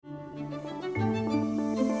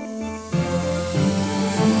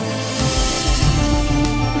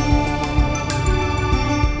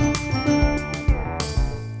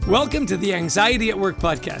Welcome to the Anxiety at Work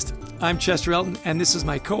podcast. I'm Chester Elton, and this is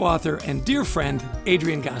my co-author and dear friend,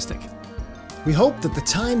 Adrian Gostick. We hope that the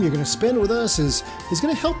time you're going to spend with us is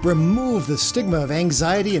going to help remove the stigma of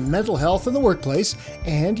anxiety and mental health in the workplace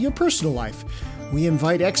and your personal life. We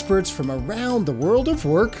invite experts from around the world of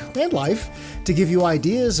work and life to give you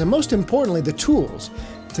ideas and, most importantly, the tools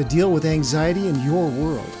to deal with anxiety in your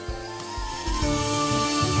world.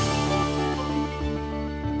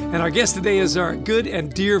 And our guest today is our good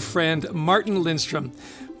and dear friend, Martin Lindstrom.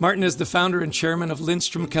 Martin is the founder and chairman of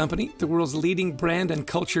Lindstrom Company, the world's leading brand and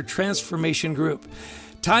culture transformation group.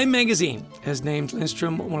 Time magazine has named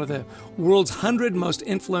Lindstrom one of the world's 100 most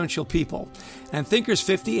influential people, and Thinkers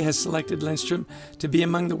 50 has selected Lindstrom to be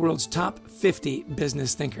among the world's top 50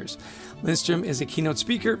 business thinkers. Lindstrom is a keynote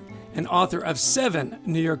speaker and author of 7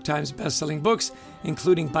 New York Times bestselling books,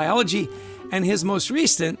 including Biology and his most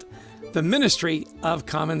recent, The Ministry of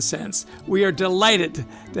Common Sense. We are delighted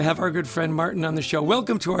to have our good friend Martin on the show.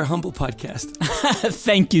 Welcome to our humble podcast.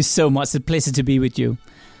 Thank you so much. It's a pleasure to be with you.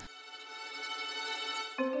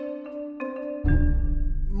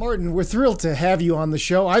 Martin, we're thrilled to have you on the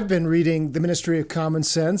show. I've been reading The Ministry of Common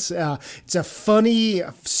Sense. It's a funny,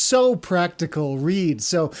 so practical read.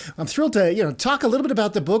 So I'm thrilled to talk a little bit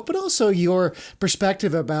about the book, but also your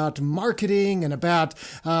perspective about marketing and about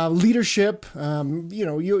leadership.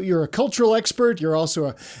 You're a cultural expert. You're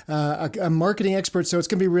also a marketing expert, so it's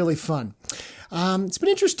going to be really fun. It's been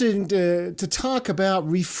interesting to talk about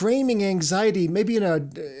reframing anxiety, maybe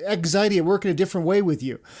anxiety at work in a different way with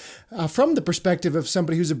you, from the perspective of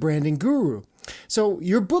somebody who's a branding guru. So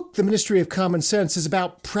your book, The Ministry of Common Sense, is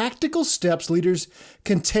about practical steps leaders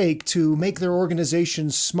can take to make their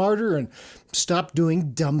organizations smarter and stop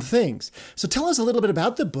doing dumb things. So tell us a little bit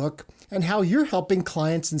about the book and how you're helping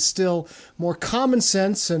clients instill more common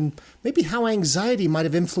sense and maybe how anxiety might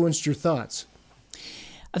have influenced your thoughts.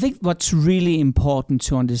 I think what's really important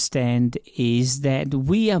to understand is that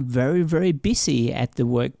we are very, very busy at the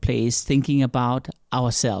workplace thinking about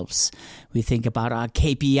ourselves. We think about our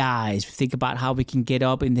KPIs. We think about how we can get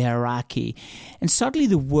up in the hierarchy. And suddenly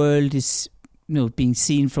the world is being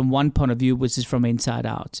seen from one point of view, which is from inside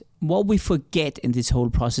out. What we forget in this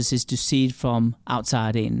whole process is to see it from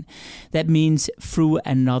outside in. That means through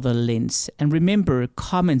another lens. And remember,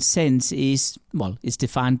 common sense is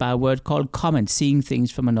defined by a word called common, seeing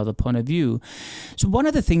things from another point of view. So one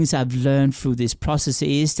of the things I've learned through this process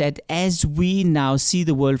is that as we now see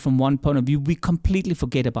the world from one point of view, we completely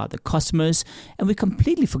forget about the customers and we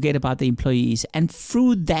completely forget about the employees. And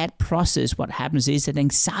through that process, what happens is that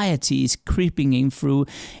anxiety is creeping in through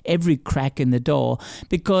every crack in the door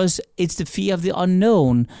because it's the fear of the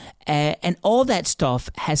unknown. And all that stuff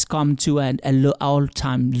has come to an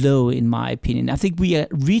all-time low, in my opinion. I think we are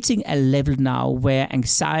reaching a level now where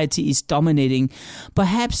anxiety is dominating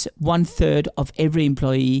perhaps 1/3 of every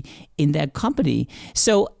employee in their company.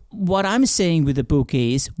 So what I'm saying with the book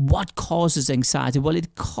is, what causes anxiety? Well, it's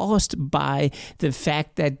caused by the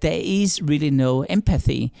fact that there is really no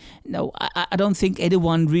empathy. No, I don't think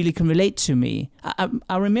anyone really can relate to me.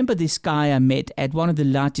 I remember this guy I met at one of the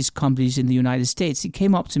largest companies in the United States. He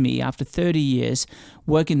came up to me after 30 years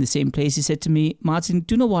working in the same place. He said to me, "Martin,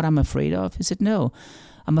 do you know what I'm afraid of?" I said, "No,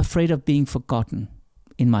 I'm afraid of being forgotten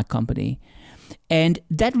in my company." And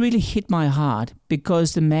that really hit my heart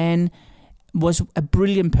because the man was a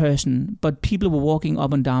brilliant person, but people were walking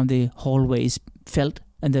up and down the hallways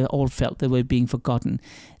they all felt they were being forgotten.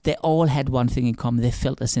 They all had one thing in common. They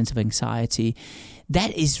felt a sense of anxiety.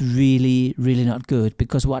 That is really, really not good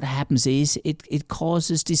because what happens is it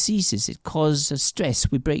causes diseases. It causes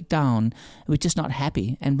stress. We break down. We're just not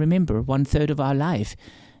happy. And remember, 1/3 of our life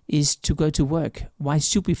is to go to work. Why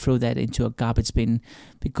should we throw that into a garbage bin?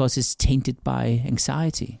 Because it's tainted by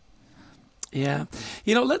anxiety. Yeah.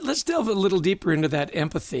 Let's delve a little deeper into that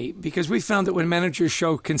empathy, because we found that when managers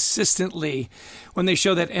show consistently, when they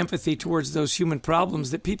show that empathy towards those human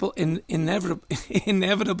problems, that people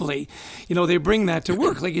inevitably, they bring that to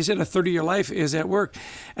work. Like you said, a 30 of your life is at work.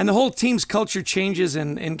 And the whole team's culture changes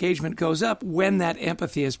and engagement goes up when that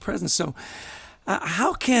empathy is present. So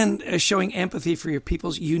how can showing empathy for your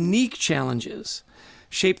people's unique challenges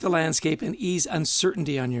shape the landscape and ease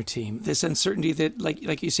uncertainty on your team? This uncertainty that,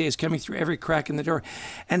 like you say, is coming through every crack in the door.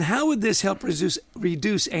 And how would this help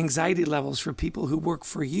reduce anxiety levels for people who work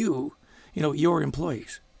for you, your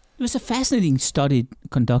employees? It was a fascinating study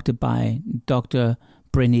conducted by Dr.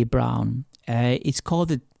 Brené Brown. It's called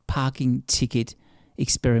the parking ticket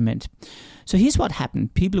experiment. So here's what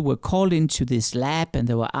happened. People were called into this lab and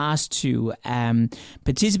they were asked to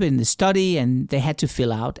participate in the study, and they had to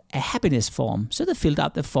fill out a happiness form. So they filled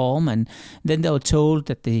out the form, and then they were told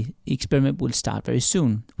that the experiment will start very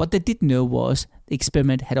soon. What they didn't know was the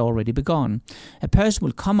experiment had already begun. A person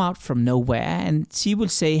will come out from nowhere and she will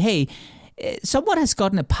say, hey, someone has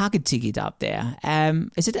gotten a parking ticket out there.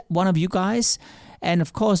 Is it one of you guys? And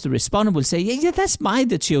of course, the respondent will say, yeah, that's the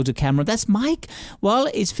Toyota Camry. That's Mike. Well,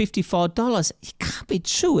 it's $54. It can't be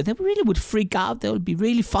true. They really would freak out. They would be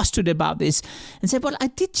really frustrated about this and say, well, I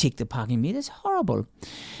did check the parking meter. It's horrible.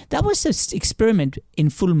 That was this experiment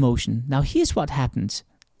in full motion. Now, here's what happens.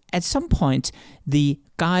 At some point, the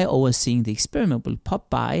guy overseeing the experiment will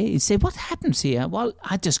pop by and say, what happens here? Well,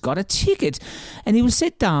 I just got a ticket. And he will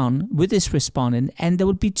sit down with this respondent, and there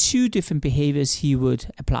will be two different behaviors he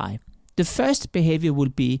would apply. The first behavior will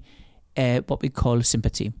be what we call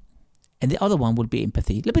sympathy, and the other one will be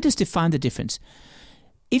empathy. Let me just define the difference.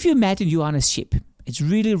 If you imagine you are on a ship, it's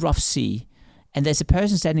really rough sea, and there's a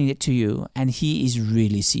person standing next to you, and he is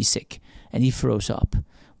really seasick, and he throws up.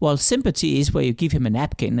 Well, sympathy is where you give him a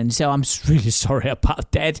napkin and say, I'm really sorry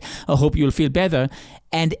about that. I hope you'll feel better.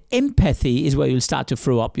 And empathy is where you'll start to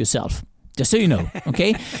throw up yourself. Just so you know,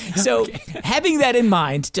 okay? So having that in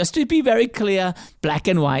mind, just to be very clear, black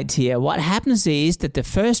and white here, what happens is that the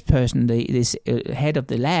first person, this head of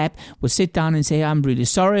the lab, will sit down and say, I'm really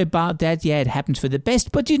sorry about that. Yeah, it happens for the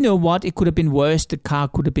best. But you know what? It could have been worse. The car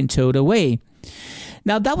could have been towed away.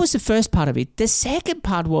 Now, that was the first part of it. The second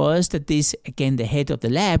part was that this, again, the head of the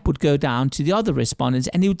lab would go down to the other respondents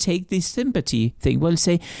and he would take this sympathy thing. Well,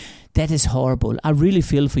 say, that is horrible. I really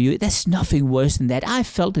feel for you. There's nothing worse than that. I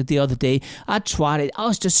felt it the other day. I tried it. I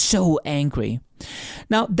was just so angry.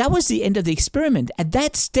 Now, that was the end of the experiment. At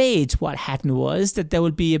that stage, what happened was that there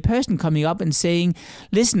would be a person coming up and saying,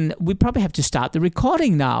 listen, we probably have to start the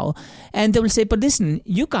recording now. And they will say, but listen,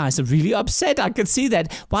 you guys are really upset. I can see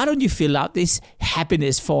that. Why don't you fill out this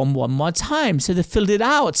happiness form one more time? So they filled it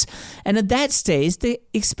out. And at that stage, the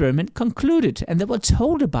experiment concluded. And they were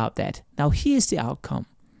told about that. Now, here's the outcome.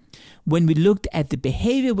 When we looked at the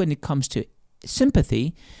behavior when it comes to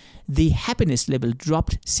sympathy, the happiness level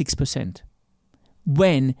dropped 6%.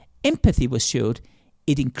 When empathy was showed,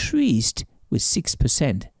 it increased with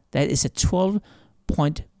 6%. That is a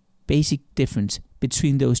 12-point basic difference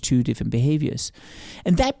between those two different behaviors.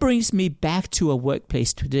 And that brings me back to a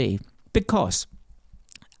workplace today, because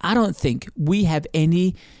I don't think we have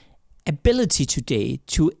any ability today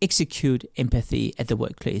to execute empathy at the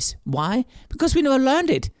workplace. Why? Because we never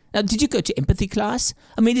learned it. Now, did you go to empathy class?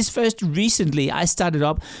 I mean, it's first recently I started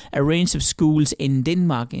up a range of schools in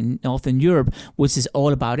Denmark, in Northern Europe, which is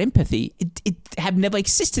all about empathy. It have never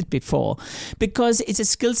existed before, because it's a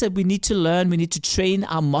skill set we need to learn. We need to train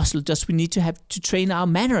our muscle. Just we need to have to train our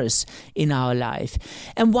manners in our life.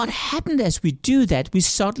 And what happened as we do that, we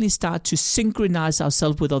suddenly start to synchronize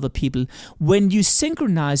ourselves with other people. When you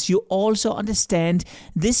synchronize, you also understand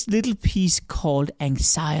this little piece called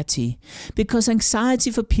anxiety, because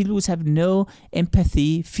anxiety for people who have no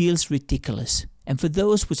empathy feels ridiculous. And for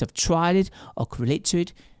those who have tried it or can relate to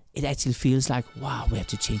it, it actually feels like, wow, we have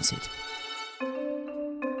to change it.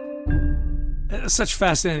 Such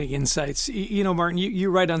fascinating insights. You know, Martin, you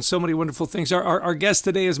write on so many wonderful things. Our guest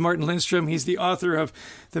today is Martin Lindstrom. He's the author of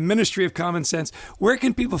The Ministry of Common Sense. Where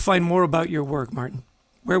can people find more about your work, Martin?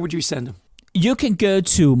 Where would you send them? You can go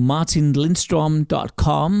to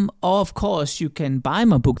martinlindstrom.com, or of course you can buy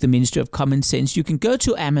my book, The Ministry of Common Sense. You can go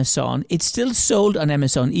to Amazon. It's still sold on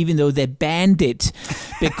Amazon, even though they banned it,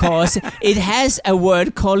 because it has a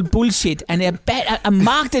word called bullshit, and I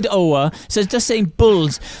marked it over, so it's just saying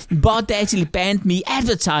bulls, but they actually banned me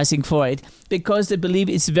advertising for it, because they believe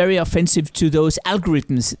it's very offensive to those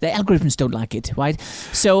algorithms. The algorithms don't like it, right?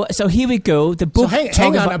 So here we go. The book. So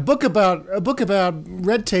hang on. A book about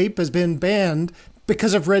red tape has been banned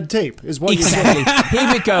because of red tape, is what exactly. You're saying.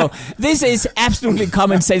 Here we go. This is absolutely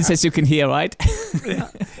common sense, as you can hear, right? Yeah.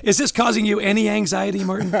 Is this causing you any anxiety,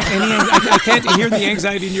 Martin? I can't hear the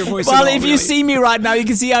anxiety in your voice. Well, at all, if you see me right now, you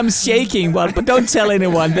can see I'm shaking. But don't tell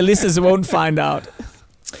anyone. The listeners won't find out.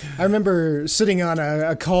 I remember sitting on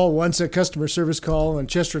a call once, a customer service call, and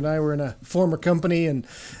Chester and I were in a former company, and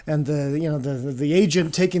the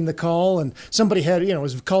agent taking the call, and somebody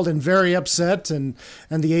was called in very upset, and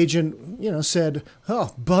the agent said,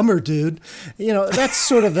 "Oh, bummer, dude." That's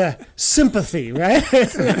sort of the sympathy, right?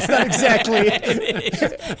 It's not exactly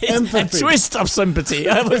empathy. A twist of sympathy,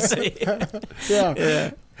 I would say.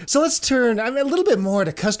 Yeah. So let's turn a little bit more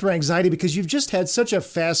to customer anxiety, because you've just had such a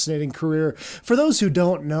fascinating career. For those who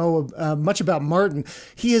don't know much about Martin,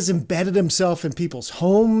 he has embedded himself in people's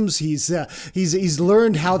homes. He's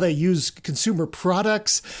learned how they use consumer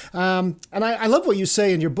products. And I love what you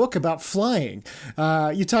say in your book about flying.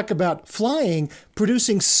 You talk about flying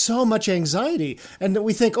producing so much anxiety, and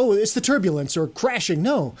we think, oh, it's the turbulence or crashing.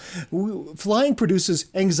 No, flying produces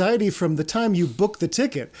anxiety from the time you book the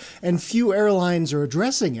ticket, and few airlines are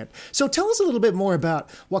addressing it. So tell us a little bit more about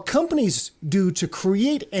what companies do to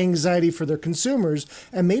create anxiety for their consumers,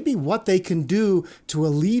 and maybe what they can do to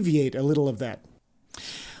alleviate a little of that.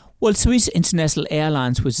 Well, Swiss International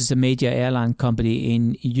Airlines, which is a major airline company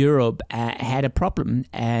in Europe, had a problem.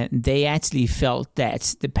 They actually felt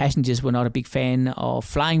that the passengers were not a big fan of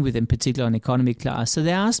flying with them, particularly on economy class. So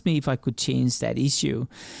they asked me if I could change that issue.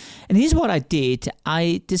 And here's what I did.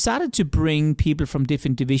 I decided to bring people from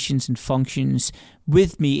different divisions and functions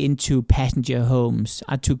with me into passenger homes.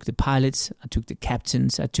 I took the pilots, I took the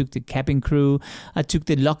captains, I took the cabin crew, I took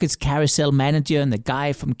the luggage carousel manager and the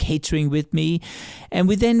guy from catering with me. And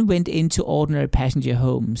we then went into ordinary passenger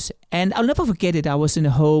homes. And I'll never forget it. I was in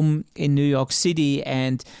a home in New York City,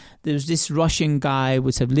 and there was this Russian guy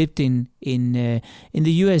which had lived in the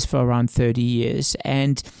US for around 30 years.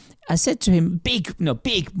 And I said to him, big,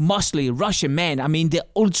 muscly Russian man. I mean, the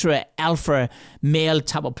ultra alpha male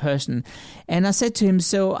type of person. And I said to him,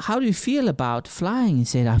 so how do you feel about flying? He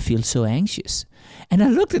said, I feel so anxious. And I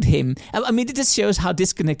looked at him. I mean, it just shows how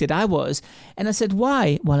disconnected I was. And I said,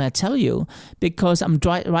 why? Well, I tell you, because I'm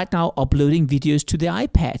right now uploading videos to the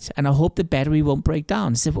iPad, and I hope the battery won't break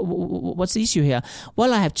down. I said, what's the issue here?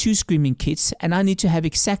 Well, I have 2 screaming kids, and I need to have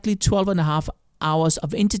exactly 12 and a half hours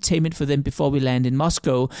of entertainment for them before we land in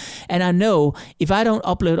Moscow. And I know if I don't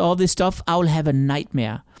upload all this stuff, I will have a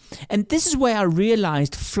nightmare. And this is where I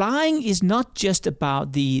realized flying is not just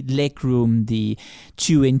about the leg room, the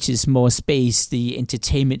 2 inches more space, the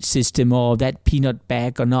entertainment system, or that peanut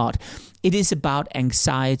bag or not. It is about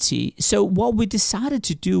anxiety. So what we decided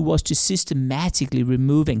to do was to systematically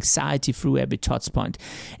remove anxiety through every touch point.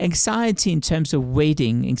 Anxiety in terms of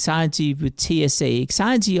waiting, anxiety with TSA,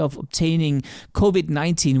 anxiety of obtaining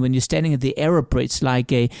COVID-19 when you're standing at the aerobridge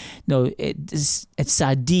like a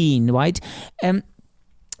sardine, right?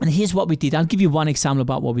 And here's what we did. I'll give you one example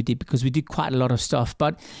about what we did, because we did quite a lot of stuff.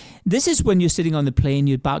 But this is when you're sitting on the plane,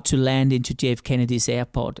 you're about to land into JF Kennedy's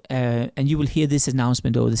airport, and you will hear this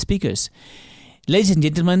announcement over the speakers. Ladies and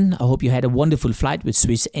gentlemen, I hope you had a wonderful flight with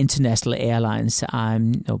Swiss International Airlines.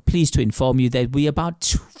 I'm pleased to inform you that we are about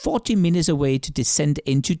 40 minutes away to descend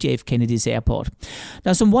into JF Kennedy's airport.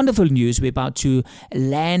 Now, some wonderful news. We're about to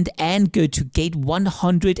land and go to gate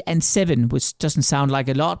 107, which doesn't sound like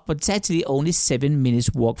a lot, but it's actually only 7 minutes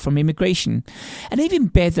walk from immigration. And even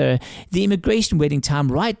better, the immigration waiting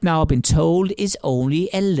time right now, I've been told, is only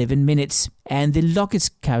 11 minutes. And the luggage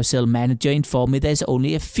carousel manager informed me there's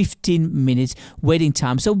only a 15-minute waiting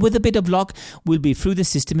time. So with a bit of luck, we'll be through the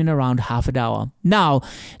system in around half an hour. Now,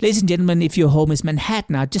 ladies and gentlemen, if your home is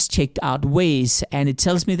Manhattan, I just checked out Waze, and it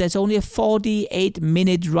tells me there's only a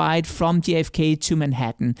 48-minute ride from JFK to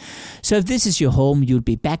Manhattan. So if this is your home, you'll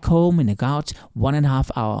be back home in about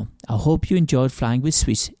 1.5 hours. I hope you enjoyed flying with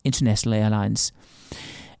Swiss International Airlines.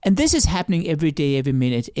 And this is happening every day, every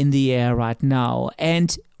minute in the air right now.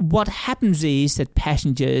 And what happens is that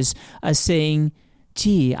passengers are saying,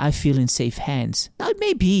 gee, I feel in safe hands. Now, it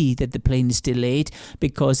may be that the plane is delayed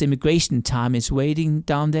because immigration time is waiting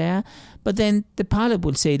down there. But then the pilot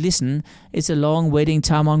will say, listen, it's a long waiting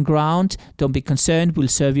time on ground. Don't be concerned. We'll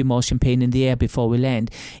serve you more champagne in the air before we land.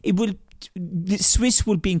 The Swiss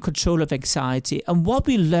will be in control of anxiety. And what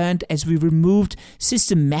we learned as we removed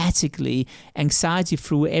systematically anxiety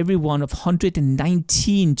through every one of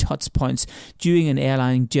 119 touch points during an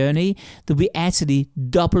airline journey, that we actually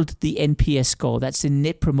doubled the NPS score. That's the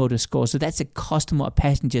Net Promoter Score. So that's a customer or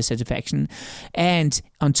passenger satisfaction. And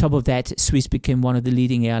on top of that, Swiss became one of the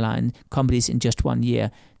leading airline companies in just 1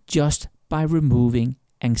 year, just by removing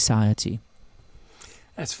anxiety.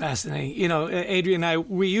 That's fascinating. You know, Adrian and I,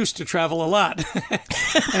 we used to travel a lot,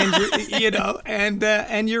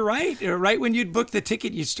 and you're right. Right when you'd book the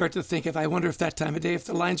ticket, you'd start to think, I wonder if that time of day, if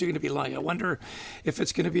the lines are going to be long, I wonder if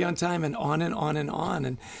it's going to be on time, and on and on and on.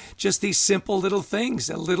 And just these simple little things,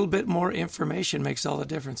 a little bit more information makes all the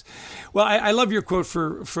difference. Well, I love your quote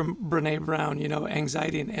from Brené Brown,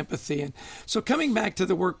 anxiety and empathy. And so coming back to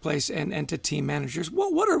the workplace and to team managers,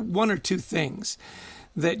 what are 1 or 2 things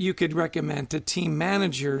that you could recommend to team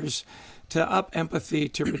managers to up empathy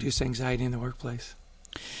to reduce anxiety in the workplace?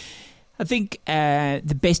 I think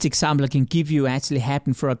the best example I can give you actually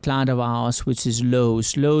happened for a client of ours, which is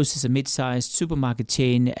Lowe's. Lowe's is a mid-sized supermarket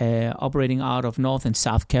chain operating out of North and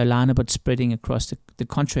South Carolina, but spreading across the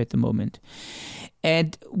country at the moment.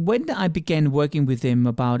 And when I began working with them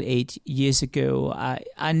about 8 years ago,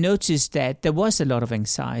 I noticed that there was a lot of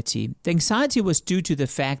anxiety. The anxiety was due to the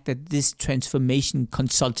fact that this transformation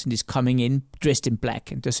consultant is coming in dressed in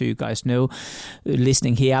black. And just so you guys know,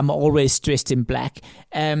 listening here, I'm always dressed in black.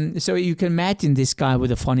 So you can imagine this guy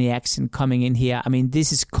with a funny accent coming in here. I mean,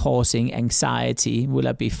 this is causing anxiety. Will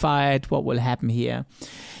I be fired? What will happen here?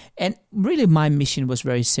 And really my mission was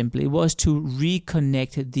very simple. It was to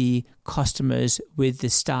reconnect the customers with the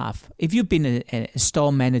staff. If you've been a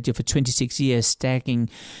store manager for 26 years stacking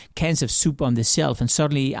cans of soup on the shelf and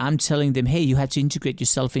suddenly I'm telling them, hey, you have to integrate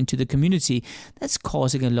yourself into the community, that's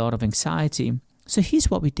causing a lot of anxiety. So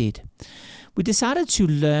here's what we did. We decided to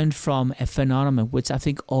learn from a phenomenon which I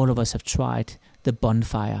think all of us have tried, the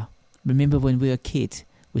bonfire. Remember when we were a kid?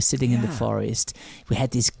 We're sitting in the forest. We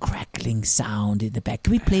had this crackling sound in the back.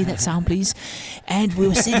 Can we play that sound, please? And we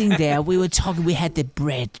were sitting there. We were talking. We had the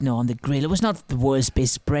bread on the grill. It was not the world's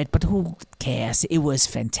best bread, but who cares? It was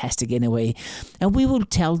fantastic anyway. And we will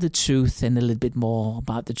tell the truth and a little bit more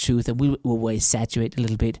about the truth. And we will always saturate a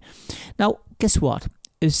little bit. Now, guess what?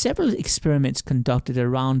 There's several experiments conducted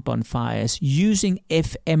around bonfires using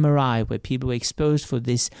fMRI, where people were exposed for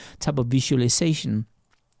this type of visualization.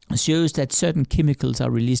 Shows that certain chemicals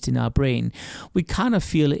are released in our brain. We kind of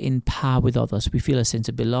feel in par with others. We feel a sense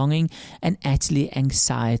of belonging, and actually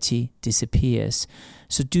anxiety disappears.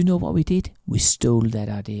 So do you know what we did? We stole that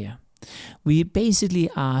idea. We basically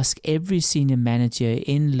asked every senior manager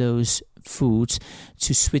in Lowe's Foods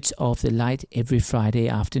to switch off the light every Friday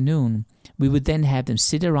afternoon. We would then have them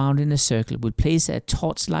sit around in a circle. We'll place a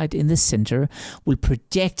torchlight in the center. We'll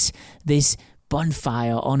project this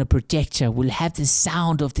bonfire on a projector. Will have the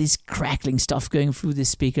sound of this crackling stuff going through the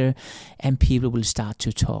speaker, and people will start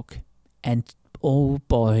to talk. And oh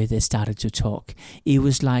boy, they started to talk. It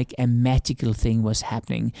was like a magical thing was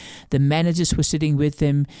happening. The managers were sitting with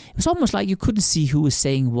them. It was almost like you couldn't see who was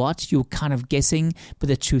saying what. You were kind of guessing, but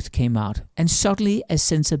the truth came out. And suddenly a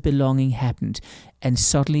sense of belonging happened. And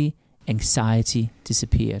suddenly anxiety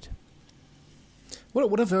disappeared.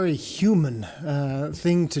 What a very human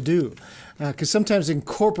thing to do. Because sometimes in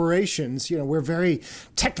corporations, we're very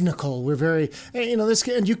technical. We're very, this.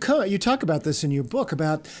 And you talk about this in your book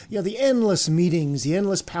about the endless meetings, the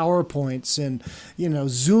endless PowerPoints, and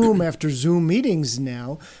Zoom after Zoom meetings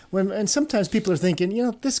now. And sometimes people are thinking,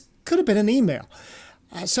 this could have been an email.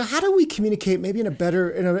 So how do we communicate maybe in a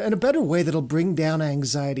better way that'll bring down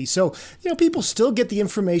anxiety? So people still get the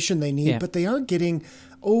information they need, but they aren't getting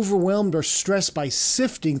overwhelmed or stressed by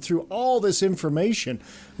sifting through all this information,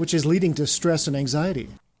 which is leading to stress and anxiety.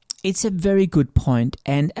 It's a very good point,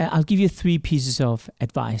 and I'll give you 3 pieces of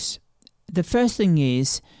advice. The first thing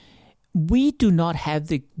is, we do not have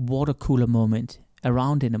the water cooler moment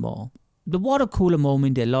around anymore. The water cooler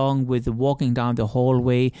moment, along with the walking down the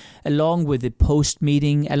hallway, along with the post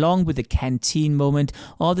meeting, along with the canteen moment,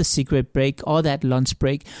 or the cigarette break, or that lunch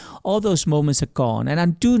break, all those moments are gone. And I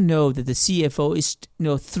do know that the CFO is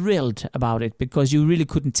thrilled about it, because you really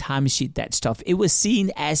couldn't timesheet that stuff. It was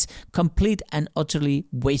seen as complete and utterly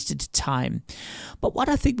wasted time. But what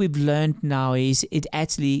I think we've learned now is it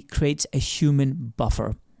actually creates a human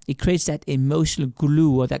buffer. It creates that emotional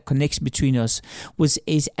glue, or that connection between us, which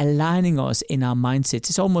is aligning us in our mindsets.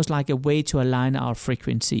 It's almost like a way to align our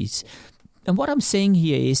frequencies. And what I'm saying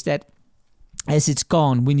here is that as it's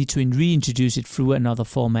gone, we need to reintroduce it through another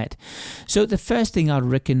format. So the first thing I'll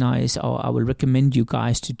recognize, or I will recommend you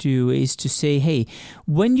guys to do, is to say, hey,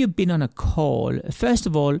 when you've been on a call, first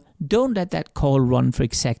of all, don't let that call run for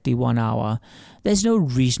exactly 1 hour. There's no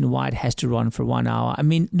reason why it has to run for 1 hour. I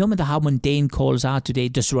mean, no matter how mundane calls are today,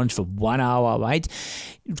 it just runs for 1 hour, right?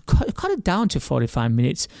 Cut it down to 45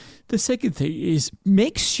 minutes. The second thing is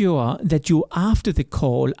make sure that you, after the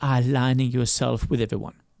call, are aligning yourself with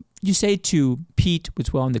everyone. You say to Pete,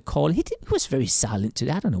 which were on the call, he was very silent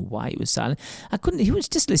today. I don't know why he was silent. He was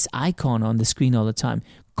just this icon on the screen all the time.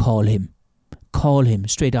 Call him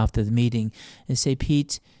straight after the meeting and say,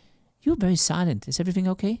 Pete, you're very silent. Is everything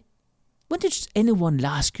okay? When did anyone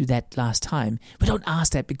ask you that last time? We don't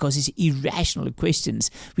ask that because it's irrational questions.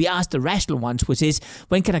 We ask the rational ones, which is,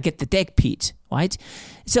 when can I get the deck, Pete? Right?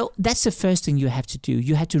 So that's the first thing you have to do.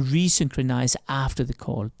 You have to resynchronize after the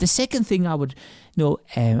call. The second thing I would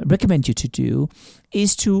recommend you to do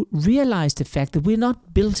is to realize the fact that we're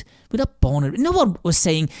not born. No one was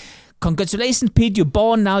saying, congratulations, Pete, you're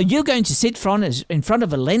born now. You're going to sit in front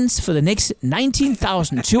of a lens for the next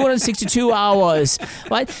 19,262 hours.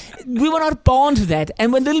 Right? We were not born to that.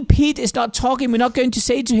 And when little Pete is not talking, we're not going to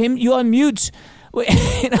say to him, you are on mute.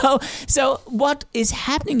 So what is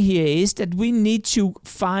happening here is that we need to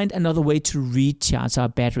find another way to recharge our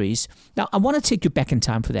batteries. Now, I want to take you back in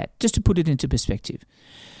time for that, just to put it into perspective.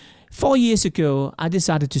 4 years ago, I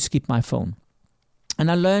decided to skip my phone.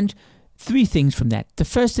 And I learned 3 things from that. The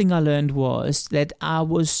first thing I learned was that I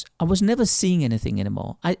was never seeing anything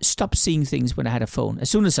anymore. I stopped seeing things when I had a phone. As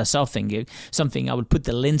soon as I saw something, I would put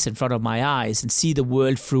the lens in front of my eyes and see the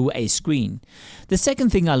world through a screen. The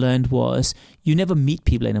second thing I learned was you never meet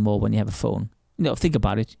people anymore when you have a phone. Think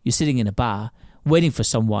about it. You're sitting in a bar waiting for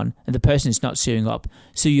someone and the person is not showing up.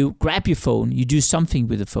 So you grab your phone, you do something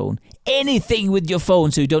with the phone, anything with your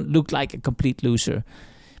phone so you don't look like a complete loser.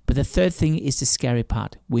 But the third thing is the scary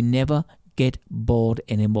part. We never get bored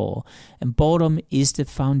anymore. And boredom is the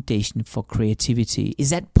foundation for creativity. Is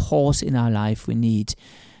that pause in our life we need.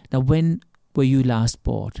 Now, when were you last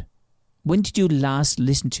bored? When did you last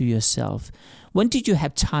listen to yourself? When did you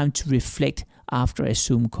have time to reflect after a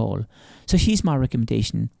Zoom call? So here's my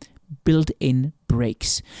recommendation. Build in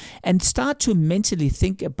breaks. And start to mentally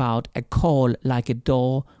think about a call like a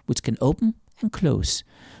door which can open and close.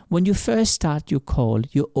 When you first start your call,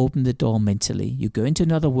 you open the door mentally. You go into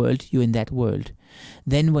another world, you're in that world.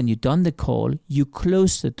 Then when you're done the call, you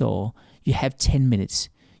close the door. You have 10 minutes.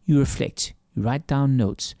 You reflect. You write down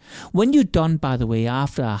notes. When you're done, by the way,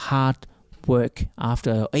 after a hard work,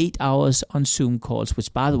 after 8 hours on Zoom calls,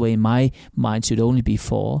 which by the way, in my mind should only be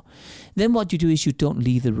 4, then what you do is you don't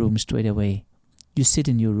leave the room straight away. You sit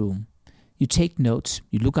in your room. You take notes,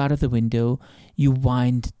 you look out of the window, you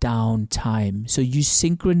wind down time. So you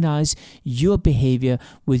synchronize your behavior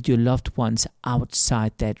with your loved ones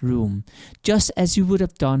outside that room. Just as you would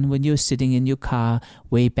have done when you're sitting in your car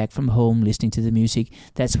way back from home listening to the music.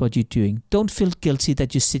 That's what you're doing. Don't feel guilty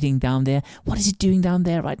that you're sitting down there. What is he doing down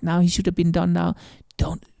there right now? He should have been done now.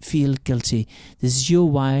 Don't feel guilty. This is your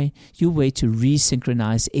way to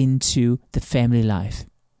resynchronize into the family life.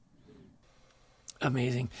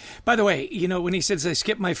 Amazing. By the way, when he says I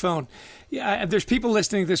skip my phone, there's people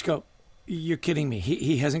listening to this go, you're kidding me.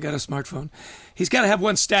 He hasn't got a smartphone. He's got to have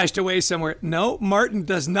one stashed away somewhere. No, Martin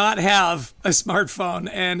does not have a smartphone,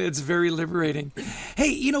 and it's very liberating. Hey,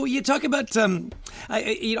 you talk about,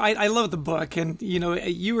 I love the book, and,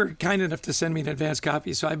 you were kind enough to send me an advance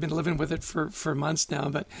copy, so I've been living with it for months now,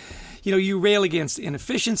 but you rail against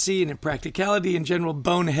inefficiency and impracticality and general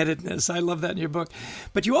boneheadedness. I love that in your book.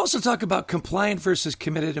 But you also talk about compliant versus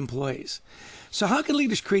committed employees. So how can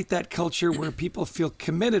leaders create that culture where people feel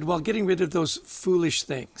committed while getting rid of those foolish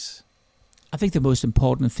things? I think the most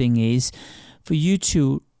important thing is for you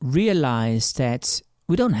to realize that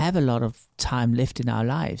we don't have a lot of time left in our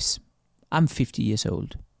lives. I'm 50 years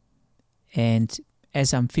old. And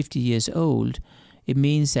as I'm 50 years old, it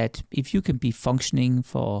means that if you can be functioning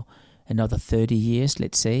for another 30 years,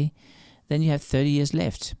 let's say, then you have 30 years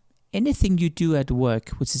left. Anything you do at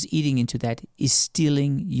work which is eating into that is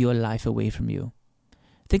stealing your life away from you.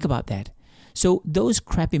 Think about that. So those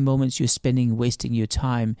crappy moments you're spending wasting your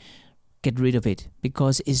time, get rid of it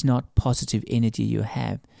because it's not positive energy you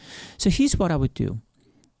have. So here's what I would do.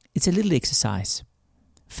 It's a little exercise.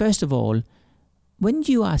 First of all, when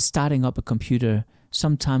you are starting up a computer,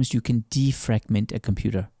 sometimes you can defragment a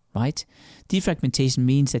computer, right? Defragmentation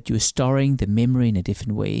means that you're storing the memory in a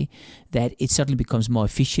different way, that it suddenly becomes more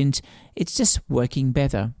efficient. It's just working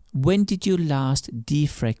better. When did you last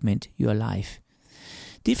defragment your life?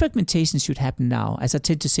 Defragmentation should happen now. As I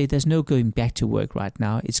tend to say, there's no going back to work right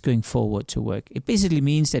now. It's going forward to work. It basically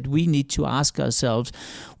means that we need to ask ourselves,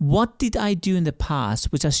 what did I do in the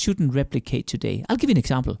past which I shouldn't replicate today? I'll give you an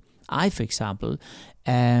example. I, for example,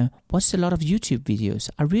 watched a lot of YouTube videos.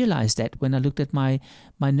 I realized that when I looked at my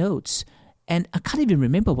notes, and I can't even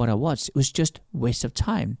remember what I watched. It was just waste of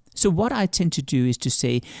time. So what I tend to do is to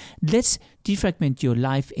say, let's defragment your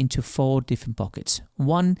life into 4 different buckets.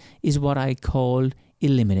 One is what I call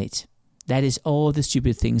eliminate. That is all the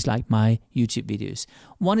stupid things like my YouTube videos.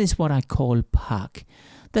 One is what I call park.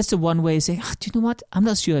 That's the one way I say, do you know what? I'm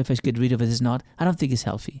not sure if I should get rid of it or not. I don't think it's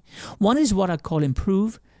healthy. One is what I call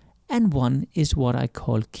improve, and one is what I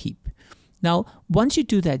call keep. Now, once you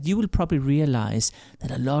do that, you will probably realize that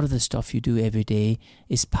a lot of the stuff you do every day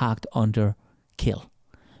is parked under kill.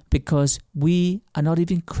 Because we are not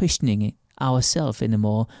even questioning ourselves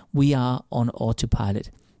anymore. We are on autopilot.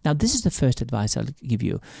 Now, this is the first advice I'll give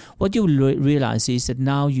you. What you will realize is that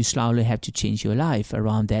now you slowly have to change your life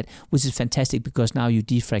around that, which is fantastic because now you're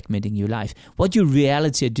defragmenting your life. What you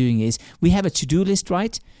reality are doing is, we have a to-do list,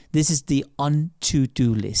 right? This is the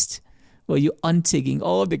un-to-do list, where you're unticking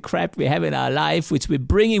all the crap we have in our life, which we're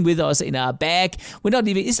bringing with us in our bag. We're not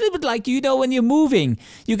even, it's a little bit like, when you're moving,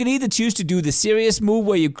 you can either choose to do the serious move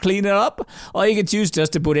where you clean it up, or you can choose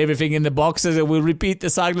just to put everything in the boxes and we'll repeat the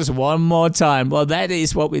cycles one more time. Well, that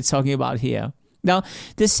is what we're talking about here. Now,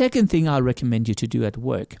 the second thing I'll recommend you to do at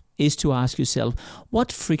work is to ask yourself,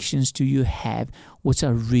 what frictions do you have which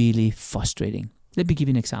are really frustrating? Let me give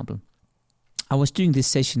you an example. I was doing this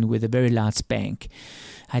session with a very large bank.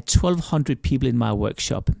 I had 1,200 people in my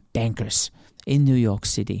workshop, bankers in New York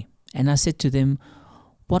City. And I said to them,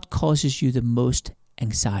 what causes you the most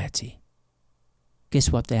anxiety?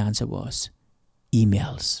 Guess what the answer was?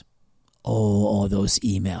 Emails. Oh, all those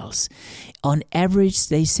emails. On average,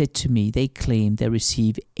 they said to me, they claim they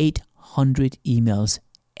receive 800 emails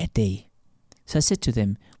a day. So I said to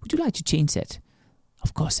them, would you like to change that?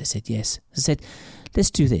 Of course, they said yes. I said,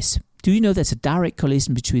 let's do this. Do you know there's a direct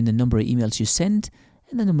correlation between the number of emails you send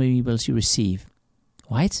and the number of emails you receive,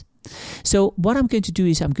 right? So what I'm going to do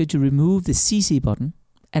is I'm going to remove the CC button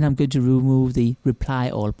and I'm going to remove the reply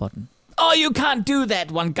all button. Oh, you can't do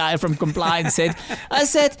that, one guy from compliance said. I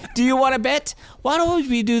said, do you want to bet? Why don't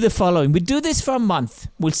we do the following? We do this for a month.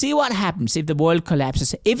 We'll see what happens if the world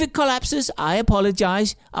collapses. If it collapses, I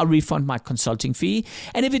apologize. I'll refund my consulting fee.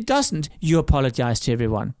 And if it doesn't, you apologize to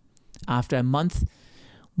everyone. After a month,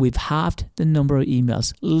 we've halved the number of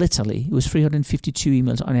emails. Literally, it was 352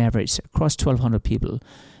 emails on average across 1,200 people.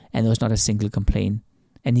 And there was not a single complaint.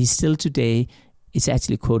 And he's still today, it's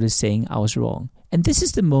actually quoted saying, I was wrong. And this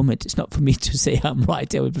is the moment. It's not for me to say I'm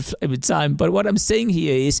right every time. But what I'm saying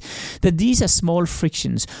here is that these are small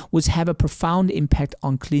frictions which have a profound impact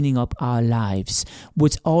on cleaning up our lives,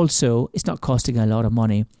 which also is not costing a lot of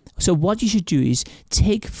money. So what you should do is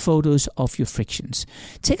take photos of your frictions.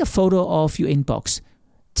 Take a photo of your inbox.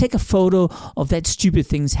 Take a photo of that stupid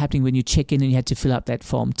things happening when you check in and you had to fill out that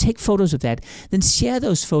form. Take photos of that. Then share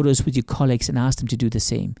those photos with your colleagues and ask them to do the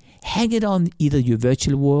same. Hang it on either your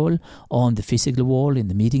virtual wall or on the physical wall in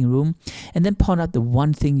the meeting room. And then point out the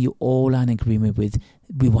one thing you all are in agreement with.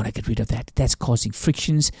 We want to get rid of that. That's causing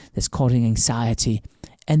frictions. That's causing anxiety.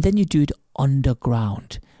 And then you do it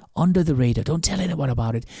underground, under the radar. Don't tell anyone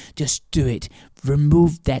about it. Just do it.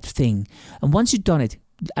 Remove that thing. And once you've done it,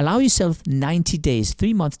 allow yourself 90 days,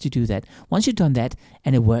 3 months to do that. Once you've done that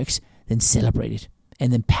and it works, then celebrate it.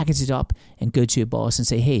 And then package it up and go to your boss and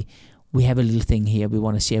say, hey, we have a little thing here we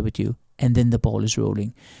want to share with you. And then the ball is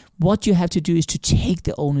rolling. What you have to do is to take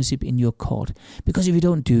the ownership in your court. Because if you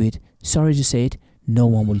don't do it, sorry to say it, no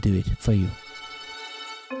one will do it for you.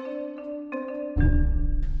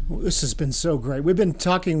 This has been so great. We've been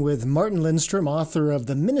talking with Martin Lindstrom, author of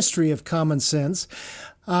The Ministry of Common Sense.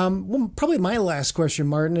 Probably my last question,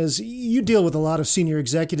 Martin, is you deal with a lot of senior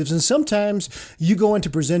executives, and sometimes you go in to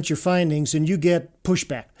present your findings and you get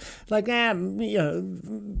pushback. Like,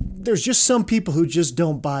 there's just some people who just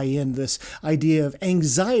don't buy in. This idea of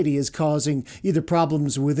anxiety is causing either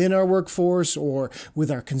problems within our workforce or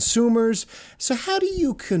with our consumers. So how do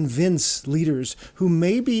you convince leaders who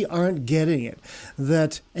maybe aren't getting it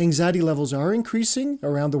that anxiety levels are increasing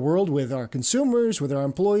around the world with our consumers, with our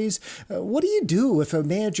employees? What do you do if a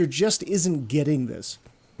manager just isn't getting this?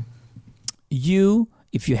 You,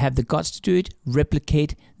 if you have the guts to do it,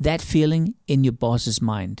 replicate that feeling in your boss's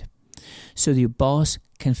mind so that your boss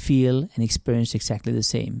can feel and experience exactly the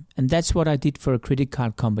same. And that's what I did for a credit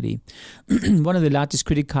card company. One of the largest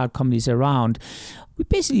credit card companies around. We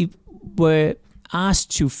basically were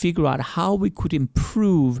asked to figure out how we could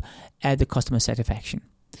improve the customer satisfaction.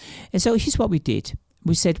 And so here's what we did.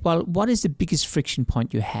 We said, well, what is the biggest friction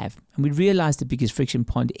point you have? And we realized the biggest friction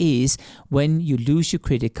point is when you lose your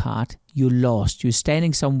credit card, you're lost. You're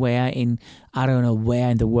standing somewhere in, I don't know where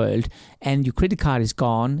in the world, and your credit card is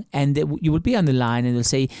gone, and you will be on the line and they'll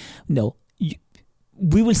say, no,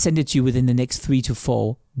 we will send it to you within the next 3 to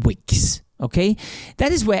 4 weeks. Okay?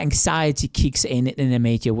 That is where anxiety kicks in a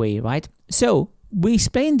major way, right? So we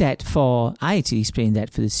explained that I actually explained that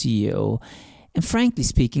for the CEO. And frankly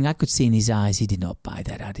speaking, I could see in his eyes he did not buy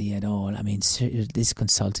that idea at all. I mean, this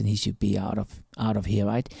consultant, he should be out of here,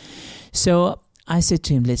 right? So I said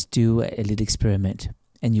to him, let's do a little experiment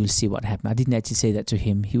and you'll see what happens. I didn't actually say that to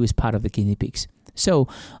him. He was part of the guinea pigs. So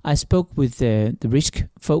I spoke with the risk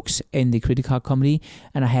folks in the credit card company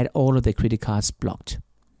and I had all of the credit cards blocked.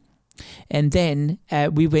 And then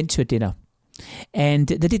we went to a dinner. And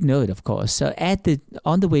they didn't know it, of course. So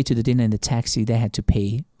on the way to the dinner in the taxi, they had to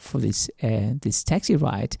pay for this taxi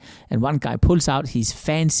ride. And one guy pulls out his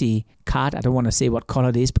fancy card. I don't want to say what color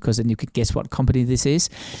it is because then you could guess what company this is.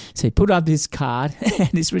 So he put out this card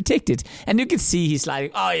and it's rejected. And you can see he's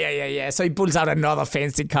like, oh, yeah. So he pulls out another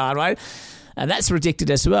fancy card, right? And that's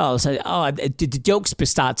rejected as well. So, the jokes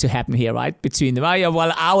start to happen here, right? Between them. Oh, yeah,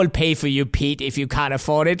 well, I will pay for you, Pete, if you can't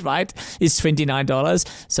afford it, right? It's $29.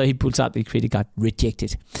 So he pulls out the credit card,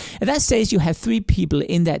 rejected. At that stage, you have 3 people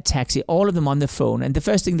in that taxi, all of them on the phone. And the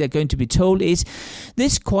first thing they're going to be told is,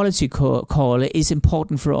 this quality call is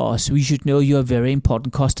important for us. We should know you're a very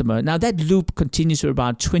important customer. Now, that loop continues for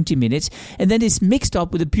about 20 minutes. And then it's mixed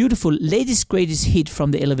up with a beautiful latest greatest hit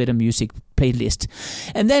from the elevator music playlist.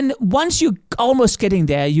 And then once you're almost getting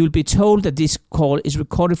there, you'll be told that this call is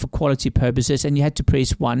recorded for quality purposes, and you had to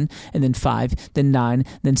press 1 and then 5, then 9,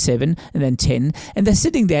 then 7, and then 10. And they're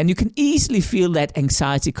sitting there and you can easily feel that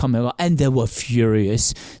anxiety coming up, and they were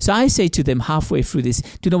furious. So I say to them halfway through this,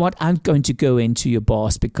 do you know what? I'm going to go into your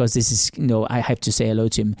boss because this is, I have to say hello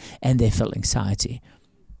to him. And they felt anxiety.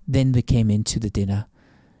 Then we came into the dinner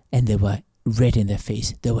and they were red in their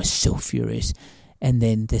face. They were so furious. And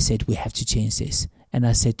then they said, we have to change this. And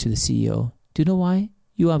I said to the CEO, do you know why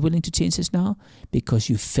you are willing to change this now? Because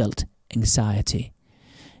you felt anxiety.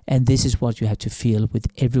 And this is what you have to feel with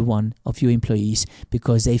every one of your employees,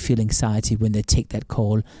 because they feel anxiety when they take that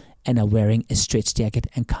call and are wearing a stretch jacket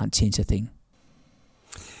and can't change a thing.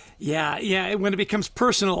 Yeah. When it becomes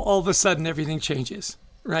personal, all of a sudden everything changes,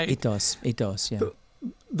 right? It does, yeah.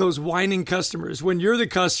 Those whining customers, when you're the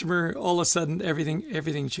customer, all of a sudden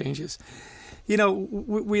everything changes.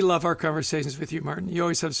 We love our conversations with you, Martin. You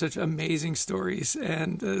always have such amazing stories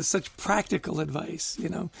and such practical advice.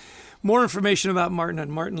 More information about Martin at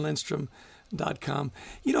martinlindstrom.com.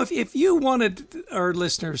 If you wanted our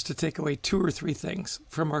listeners to take away 2 or 3 things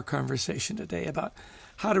from our conversation today about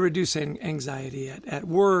how to reduce anxiety at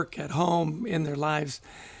work, at home, in their lives,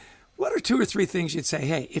 what are 2 or 3 things you'd say,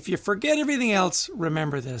 hey, if you forget everything else,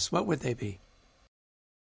 remember this? What would they be?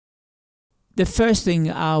 The first thing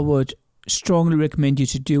I would strongly recommend you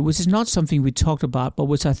to do, which is not something we talked about, but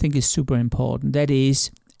which I think is super important, that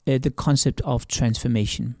is the concept of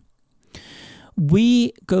transformation.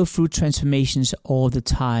 We go through transformations all the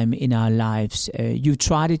time in our lives. You've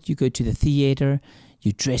tried it, you go to the theater,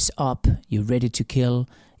 you dress up, you're ready to kill.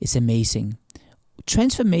 It's amazing.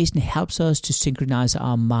 Transformation helps us to synchronize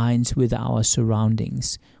our minds with our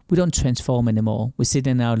surroundings. We don't transform anymore. We sit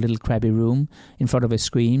in our little crabby room in front of a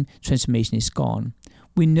screen. Transformation is gone.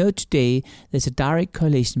 We know today there's a direct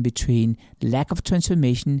correlation between lack of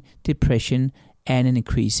transformation, depression, and an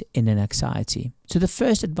increase in anxiety. So the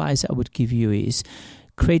first advice I would give you is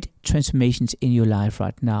create transformations in your life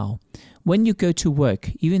right now. When you go to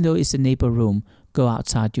work, even though it's the neighbor room, go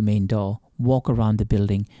outside your main door, walk around the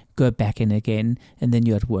building, go back in again, and then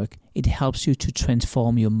you're at work. It helps you to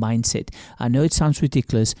transform your mindset. I know it sounds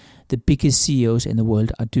ridiculous. The biggest CEOs in the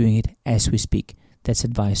world are doing it as we speak. That's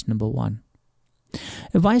advice number 1.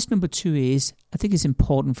 Advice number 2 is, I think it's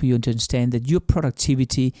important for you to understand that your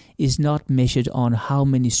productivity is not measured on how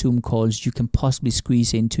many Zoom calls you can possibly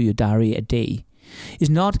squeeze into your diary a day. It's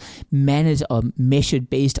not managed or measured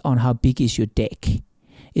based on how big is your deck.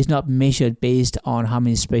 It's not measured based on how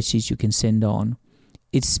many spreadsheets you can send on.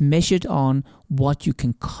 It's measured on what you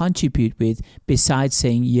can contribute with, besides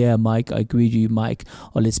saying, yeah, Mike, I agree with you, Mike,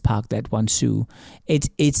 or let's park that one, Sue.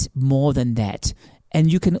 It's more than that. And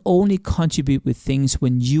you can only contribute with things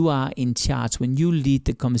when you are in charge, when you lead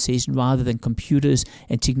the conversation rather than computers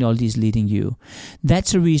and technology is leading you.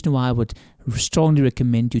 That's the reason why I would strongly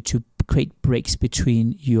recommend you to create breaks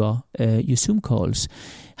between your Zoom calls.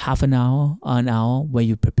 Half an hour or an hour where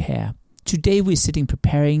you prepare. Today we're sitting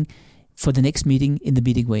preparing for the next meeting in the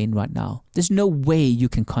meeting we're in right now. There's no way you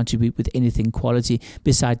can contribute with anything quality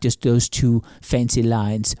besides just those 2 fancy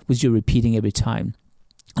lines which you're repeating every time.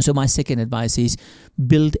 So my second advice is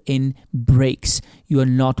build in breaks. You are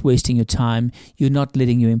not wasting your time. You're not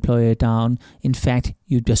letting your employer down. In fact,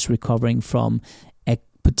 you're just recovering from a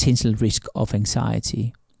potential risk of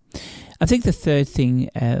anxiety. I think the third thing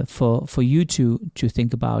for you to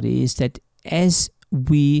think about is that as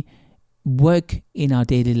we work in our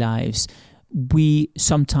daily lives, we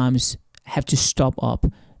sometimes have to stop up,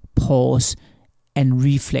 pause, and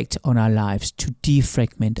reflect on our lives, to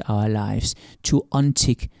defragment our lives, to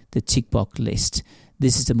untick the tick box list.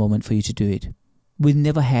 This is the moment for you to do it. We've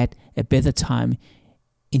never had a better time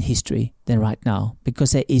in history than right now,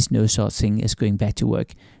 because there is no such thing as going back to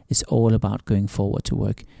work. It's all about going forward to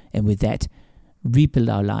work. And with that, rebuild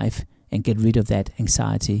our life and get rid of that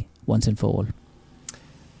anxiety once and for all.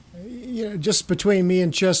 Just between me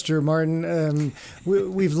and Chester, Martin,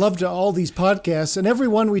 we've loved all these podcasts, and every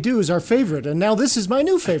one we do is our favorite. And now this is my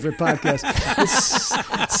new favorite podcast.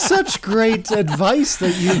 It's such great advice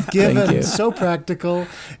that you've given. Thank you. So practical.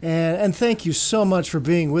 And thank you so much for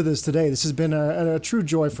being with us today. This has been a true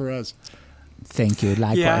joy for us. Thank you.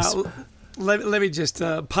 Likewise. Yeah. Let me just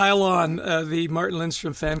pile on the Martin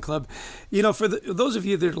Lindstrom fan club. For those of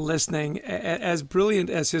you that are listening, as brilliant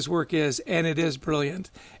as his work is, and it is brilliant,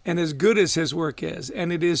 and as good as his work is,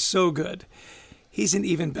 and it is so good, he's an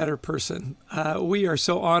even better person. We are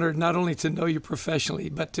so honored not only to know you professionally,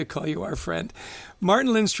 but to call you our friend.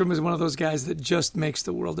 Martin Lindstrom is one of those guys that just makes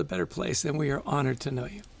the world a better place, and we are honored to know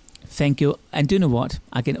you. Thank you. And do you know what?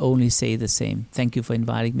 I can only say the same. Thank you for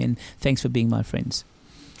inviting me, and thanks for being my friends.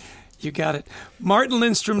 You got it.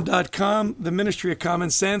 MartinLindstrom.com, the Ministry of Common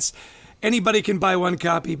Sense. Anybody can buy one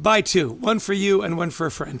copy. Buy two. One for you and one for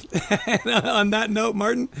a friend. On that note,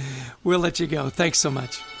 Martin, we'll let you go. Thanks so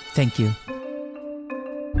much. Thank you.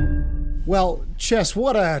 Well, Chess,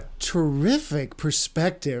 what a terrific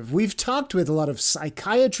perspective. We've talked with a lot of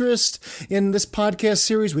psychiatrists in this podcast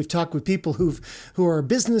series. We've talked with people who are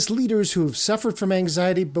business leaders who've suffered from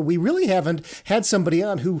anxiety, but we really haven't had somebody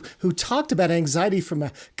on who talked about anxiety from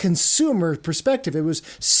a consumer perspective. It was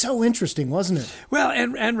so interesting, wasn't it? Well,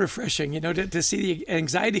 and refreshing, to see the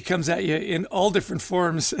anxiety comes at you in all different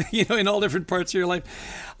forms, in all different parts of your life.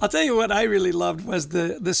 I'll tell you what I really loved was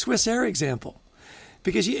the Swiss Air example.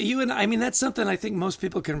 Because that's something I think most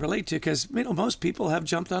people can relate to, because most people have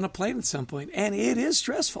jumped on a plane at some point, and it is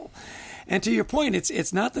stressful. And to your point,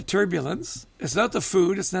 it's not the turbulence, it's not the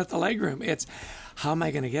food, it's not the legroom. It's how am I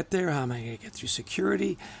going to get there? How am I going to get through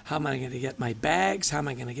security? How am I going to get my bags? How am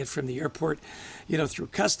I going to get from the airport, through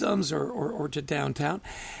customs or to downtown?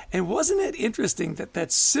 And wasn't it interesting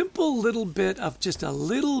that simple little bit of just a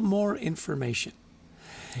little more information?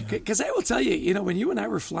 Because I will tell you, when you and I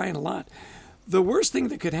were flying a lot, the worst thing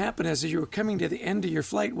that could happen as you were coming to the end of your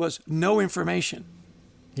flight was no information.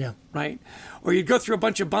 Yeah. Right? Or you'd go through a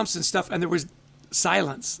bunch of bumps and stuff, and there was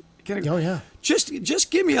silence. Oh, yeah.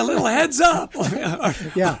 Just give me a little heads up.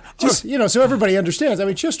 Yeah. So everybody understands. I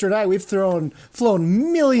mean, Chester and I, we've flown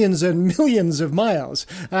millions and millions of miles.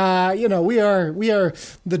 We are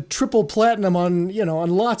the triple platinum on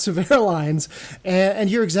lots of airlines. And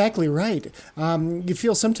you're exactly right. You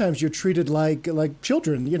feel sometimes you're treated like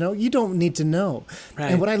children. You don't need to know.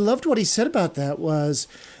 Right. And what I loved what he said about that was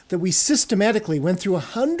that we systematically went through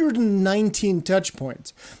 119 touch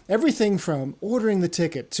points, everything from ordering the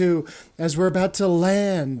ticket to as we're about to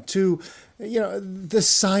land to, the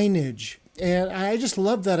signage. And I just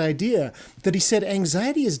love that idea that he said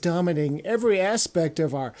anxiety is dominating every aspect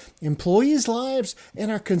of our employees' lives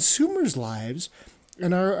and our consumers' lives.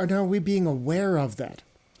 And are we being aware of that?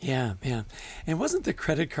 Yeah. And wasn't the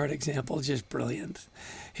credit card example just brilliant?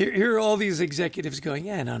 Here are all these executives going,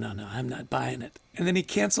 yeah, no, I'm not buying it. And then he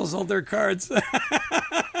cancels all their cards.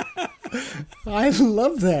 I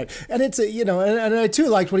love that. And it's, and I too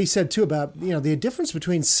liked what he said too about, the difference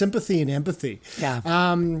between sympathy and empathy. Yeah.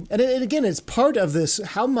 And again, it's part of this,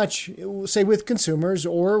 how much, say with consumers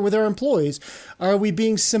or with our employees, are we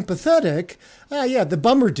being sympathetic? The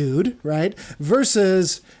bummer dude, right?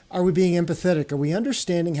 Versus, are we being empathetic? Are we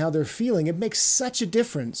understanding how they're feeling? It makes such a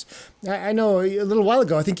difference. I know a little while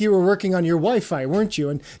ago, I think you were working on your Wi-Fi, weren't you?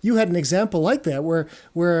 And you had an example like that where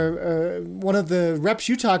one of the reps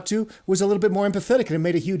you talked to was a little bit more empathetic, and it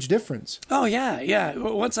made a huge difference. Oh, yeah.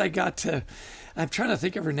 Once I got to, I'm trying to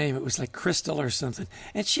think of her name. It was like Crystal or something.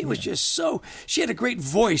 And she was just she had a great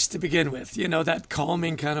voice to begin with, that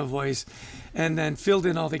calming kind of voice, and then filled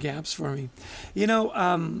in all the gaps for me.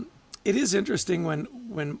 It is interesting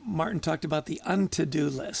when Martin talked about the un-to-do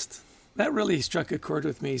list. That really struck a chord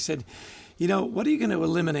with me. He said, what are you going to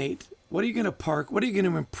eliminate? What are you going to park? What are you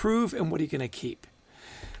going to improve? And what are you going to keep?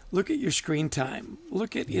 Look at your screen time.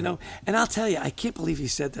 Look at, and I'll tell you, I can't believe he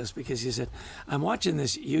said this, because he said, I'm watching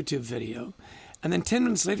this YouTube video, and then 10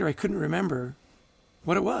 minutes later, I couldn't remember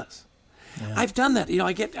what it was. Yeah. I've done that.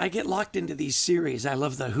 I get locked into these series. I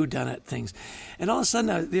love the whodunit things. And all of a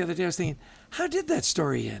sudden, the other day, I was thinking, how did that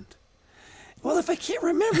story end? Well, if I can't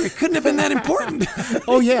remember, it couldn't have been that important.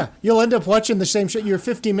 Oh, yeah. You'll end up watching the same shit. You're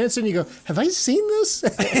 15 minutes and you go, have I seen this?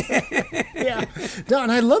 Yeah. No,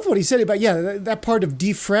 and I love what he said about, that part of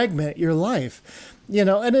defragment your life.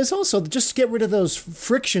 And it's also just get rid of those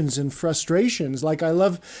frictions and frustrations. Like I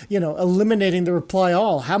love, eliminating the reply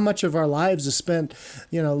all. How much of our lives is spent,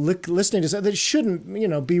 listening to something that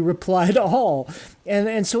shouldn't, be replied all.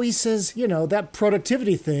 And so he says, that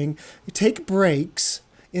productivity thing, take breaks.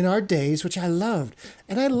 in our days, which I loved.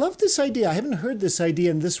 And I love this idea. I haven't heard this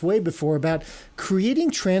idea in this way before about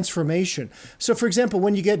creating transformation. So, for example,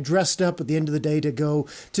 when you get dressed up at the end of the day to go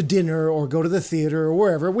to dinner or go to the theater or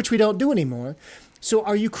wherever, which we don't do anymore, so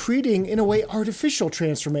are you creating, in a way, artificial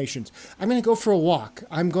transformations? I'm going to go for a walk.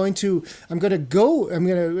 I'm going to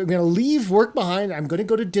leave work behind. I'm going to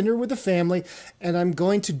go to dinner with the family, and I'm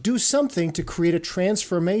going to do something to create a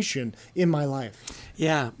transformation in my life.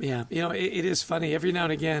 Yeah. You know, it is funny every now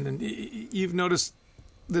and again, and you've noticed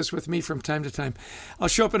this with me from time to time. I'll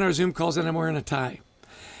show up in our Zoom calls and I'm wearing a tie.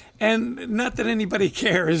 And not that anybody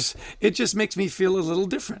cares, it just makes me feel a little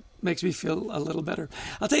different, makes me feel a little better.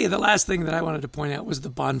 I'll tell you, the last thing that I wanted to point out was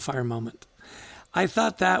the bonfire moment. I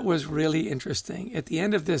thought that was really interesting. At the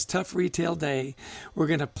end of this tough retail day, we're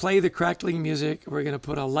going to play the crackling music, we're going to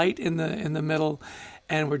put a light in the middle,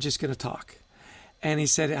 and we're just going to talk. And he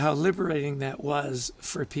said how liberating that was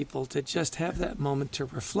for people to just have that moment to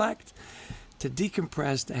reflect, to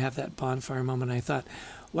decompress, to have that bonfire moment. I thought,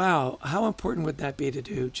 wow, how important would that be to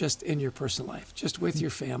do just in your personal life, just with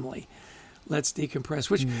your family? Let's decompress,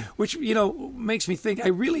 which you know makes me think I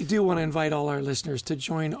really do want to invite all our listeners to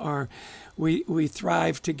join our We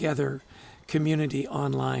Thrive Together community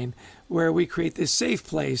online, where we create this safe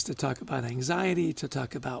place to talk about anxiety, to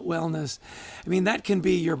talk about wellness. I mean, that can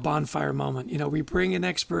be your bonfire moment. You know, we bring in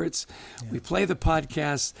experts, we play the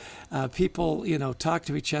podcasts, people, you know, talk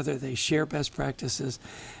to each other, they share best practices.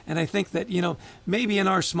 And I think that, you know, maybe in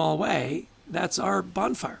our small way, that's our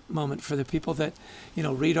bonfire moment for the people that, you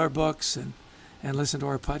know, read our books and listen to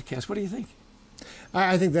our podcast. What do you think?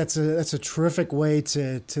 I think that's a terrific way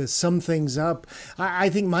to sum things up. I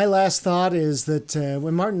think my last thought is that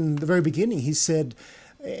when Martin, at the very beginning, he said,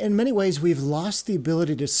 in many ways, we've lost the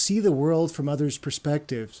ability to see the world from others'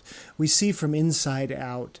 perspectives. We see from inside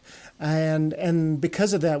out. And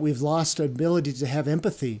because of that, we've lost the ability to have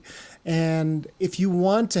empathy. And if you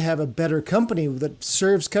want to have a better company that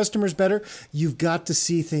serves customers better, you've got to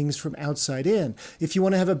see things from outside in. If you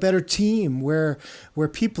want to have a better team where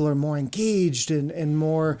people are more engaged and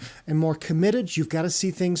more committed, you've got to see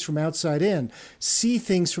things from outside in. See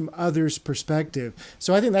things from others' perspective.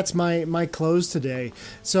 So I think that's my close today.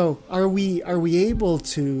 So are we able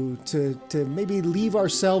to maybe leave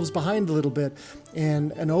ourselves behind a little bit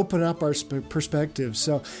and open up our perspectives?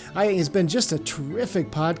 So it's been just a terrific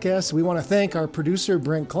podcast. We want to thank our producer,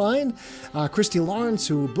 Brent Klein, Christy Lawrence,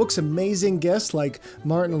 who books amazing guests like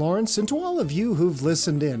Martin Lawrence, and to all of you who've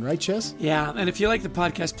listened in, right, Chess? Yeah, and if you like the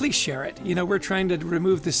podcast, please share it. You know, we're trying to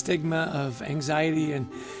remove the stigma of anxiety and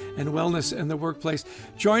wellness in the workplace.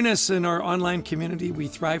 Join us in our online community, We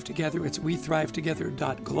Thrive Together. It's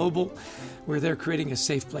wethrivetogether.global, where they're creating a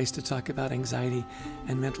safe place to talk about anxiety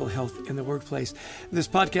and mental health in the workplace. This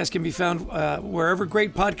podcast can be found wherever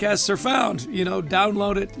great podcasts are found. You know,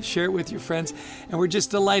 download it, share it with your friends. And we're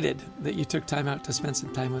just delighted that you took time out to spend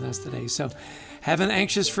some time with us today. So have an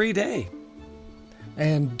anxious-free day.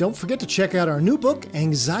 And don't forget to check out our new book,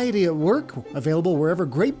 Anxiety at Work, available wherever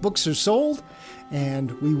great books are sold.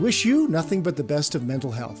 And we wish you nothing but the best of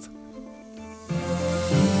mental health.